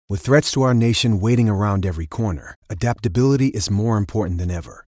With threats to our nation waiting around every corner, adaptability is more important than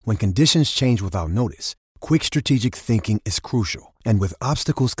ever. When conditions change without notice, quick strategic thinking is crucial. And with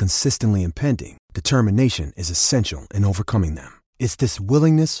obstacles consistently impending, determination is essential in overcoming them. It's this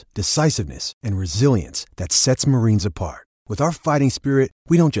willingness, decisiveness, and resilience that sets Marines apart. With our fighting spirit,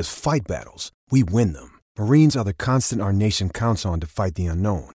 we don't just fight battles, we win them. Marines are the constant our nation counts on to fight the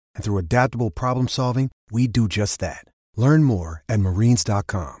unknown. And through adaptable problem solving, we do just that. Learn more at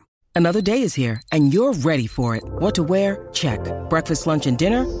marines.com. Another day is here, and you're ready for it. What to wear? Check. Breakfast, lunch, and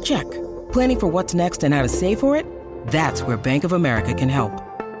dinner? Check. Planning for what's next and how to save for it? That's where Bank of America can help.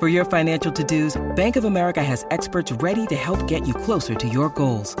 For your financial to-dos, Bank of America has experts ready to help get you closer to your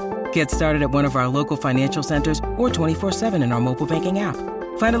goals. Get started at one of our local financial centers or 24/7 in our mobile banking app.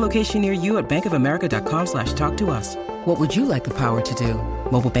 Find a location near you at bankofamerica.com/talktous. What would you like the power to do?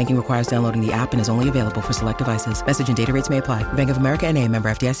 Mobile banking requires downloading the app and is only available for select devices. Message and data rates may apply. Bank of America N.A., member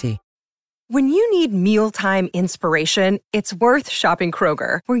FDIC. When you need mealtime inspiration, it's worth shopping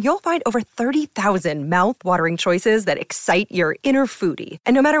Kroger, where you'll find over 30,000 mouth-watering choices that excite your inner foodie.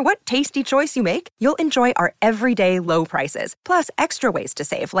 And no matter what tasty choice you make, you'll enjoy our everyday low prices, plus extra ways to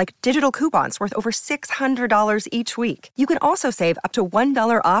save, like digital coupons worth over $600 each week. You can also save up to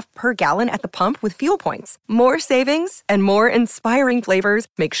 $1 off per gallon at the pump with fuel points. More savings and more inspiring flavors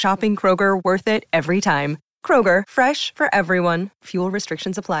make shopping Kroger worth it every time. Kroger, fresh for everyone. Fuel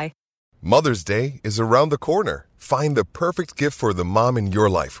restrictions apply. Mother's Day is around the corner. Find the perfect gift for the mom in your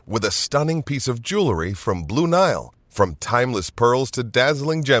life with a stunning piece of jewelry from Blue Nile. From timeless pearls to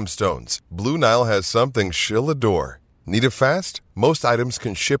dazzling gemstones, Blue Nile has something she'll adore. Need it fast? Most items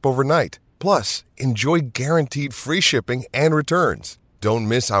can ship overnight. Plus, enjoy guaranteed free shipping and returns. Don't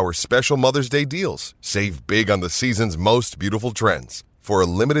miss our special Mother's Day deals. Save big on the season's most beautiful trends. For a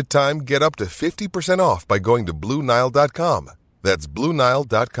limited time, get up to 50% off by going to BlueNile.com. That's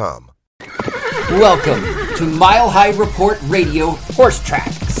BlueNile.com. Welcome to Mile High Report Radio Horse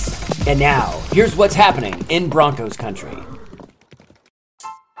Tracks. And now, here's what's happening in Broncos country.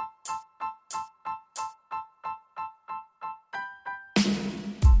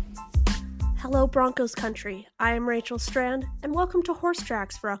 Hello, Broncos country. I am Rachel Strand, and welcome to Horse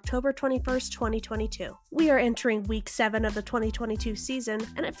Tracks for October 21st, 2022. We are entering Week 7 of the 2022 season,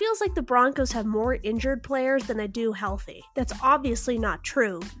 and it feels like the Broncos have more injured players than they do healthy. That's obviously not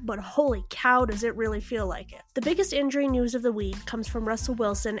true, but holy cow does it really feel like it. The biggest injury news of the week comes from Russell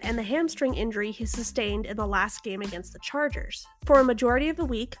Wilson and the hamstring injury he sustained in the last game against the Chargers. For a majority of the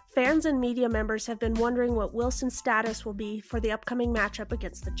week, fans and media members have been wondering what Wilson's status will be for the upcoming matchup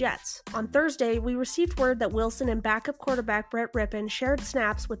against the Jets. On Thursday, we received word that Wilson and backup quarterback Brett Rypien shared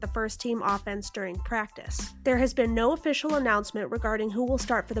snaps with the first-team offense during practice. There has been no official announcement regarding who will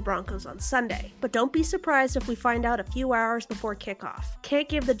start for the Broncos on Sunday, but don't be surprised if we find out a few hours before kickoff. Can't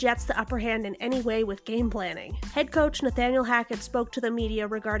give the Jets the upper hand in any way with game planning. Head coach Nathaniel Hackett spoke to the media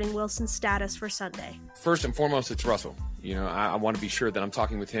regarding Wilson's status for Sunday. First and foremost, it's Russell. You know, I want to be sure that I'm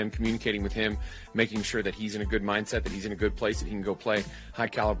talking with him, communicating with him, making sure that he's in a good mindset, that he's in a good place, that he can go play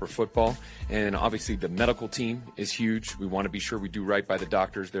high-caliber football. And obviously the medical team is huge. We want to be sure we do right by the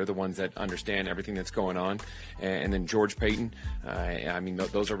doctors. They're the ones that understand everything that's going on. And then George Paton,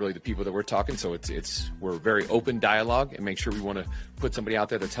 those are really the people that we're talking. So we're very open dialogue and make sure we want to put somebody out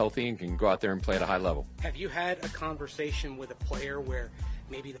there that's healthy and can go out there and play at a high level. Have you had a conversation with a player where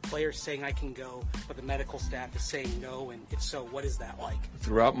maybe the player's saying I can go, but the medical staff is saying no, and if so, what is that like?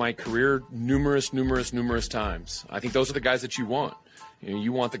 Throughout my career, numerous times. I think those are the guys that you want. You know,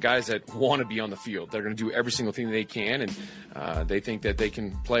 you want the guys that want to be on the field. They're going to do every single thing they can, and they think that they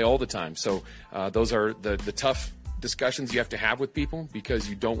can play all the time. So those are the tough discussions you have to have with people, because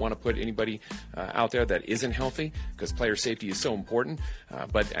you don't want to put anybody out there that isn't healthy, because player safety is so important.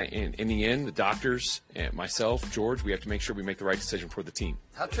 But in the end, the doctors, and myself, George, we have to make sure we make the right decision for the team.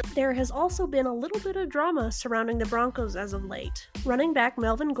 There has also been a little bit of drama surrounding the Broncos as of late. Running back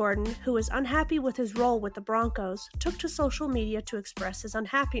Melvin Gordon, who is unhappy with his role with the Broncos, took to social media to express his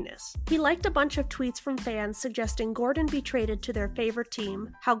unhappiness. He liked a bunch of tweets from fans suggesting Gordon be traded to their favorite team,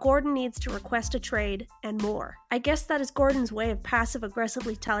 how Gordon needs to request a trade, and more. I guess that is Gordon's way of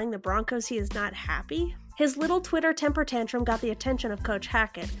passive-aggressively telling the Broncos he is not happy? His little Twitter temper tantrum got the attention of Coach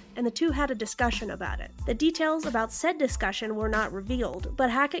Hackett, and the two had a discussion about it. The details about said discussion were not revealed, but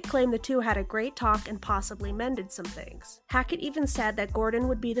Hackett claimed the two had a great talk and possibly mended some things. Hackett even said that Gordon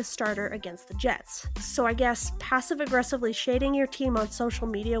would be the starter against the Jets. So I guess passive-aggressively shading your team on social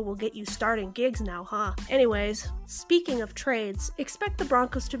media will get you starting gigs now, huh? Anyways, speaking of trades, expect the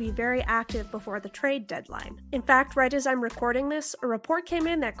Broncos to be very active before the trade deadline. In fact, right as I'm recording this, a report came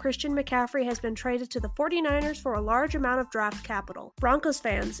in that Christian McCaffrey has been traded to the 49ers for a large amount of draft capital. Broncos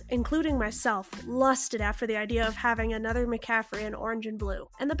fans, including myself, lusted after the idea of having another McCaffrey in orange and blue,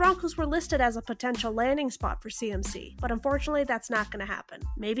 and the Broncos were listed as a potential landing spot for CMC, but unfortunately that's not going to happen.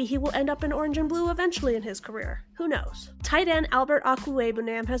 Maybe he will end up in orange and blue eventually in his career. Who knows? Tight end Albert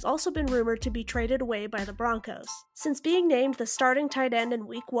Okwuegbunam has also been rumored to be traded away by the Broncos. Since being named the starting tight end in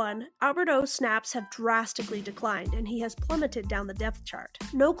Week 1, Albert O's snaps have drastically declined, and he has plummeted down the depth chart.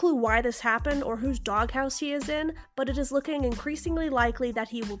 No clue why this happened or whose doghouse he is in, but it is looking increasingly likely that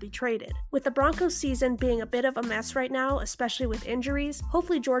he will be traded. With the Broncos season being a bit of a mess right now, especially with injuries,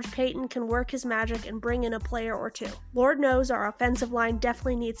 hopefully George Paton can work his magic and bring in a player or two. Lord knows our offensive line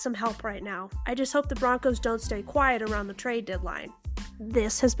definitely needs some help right now. I just hope the Broncos don't stay quiet around the trade deadline.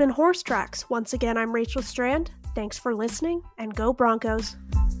 This has been Horse Tracks. Once again, I'm Rachel Strand. Thanks for listening, and go Broncos!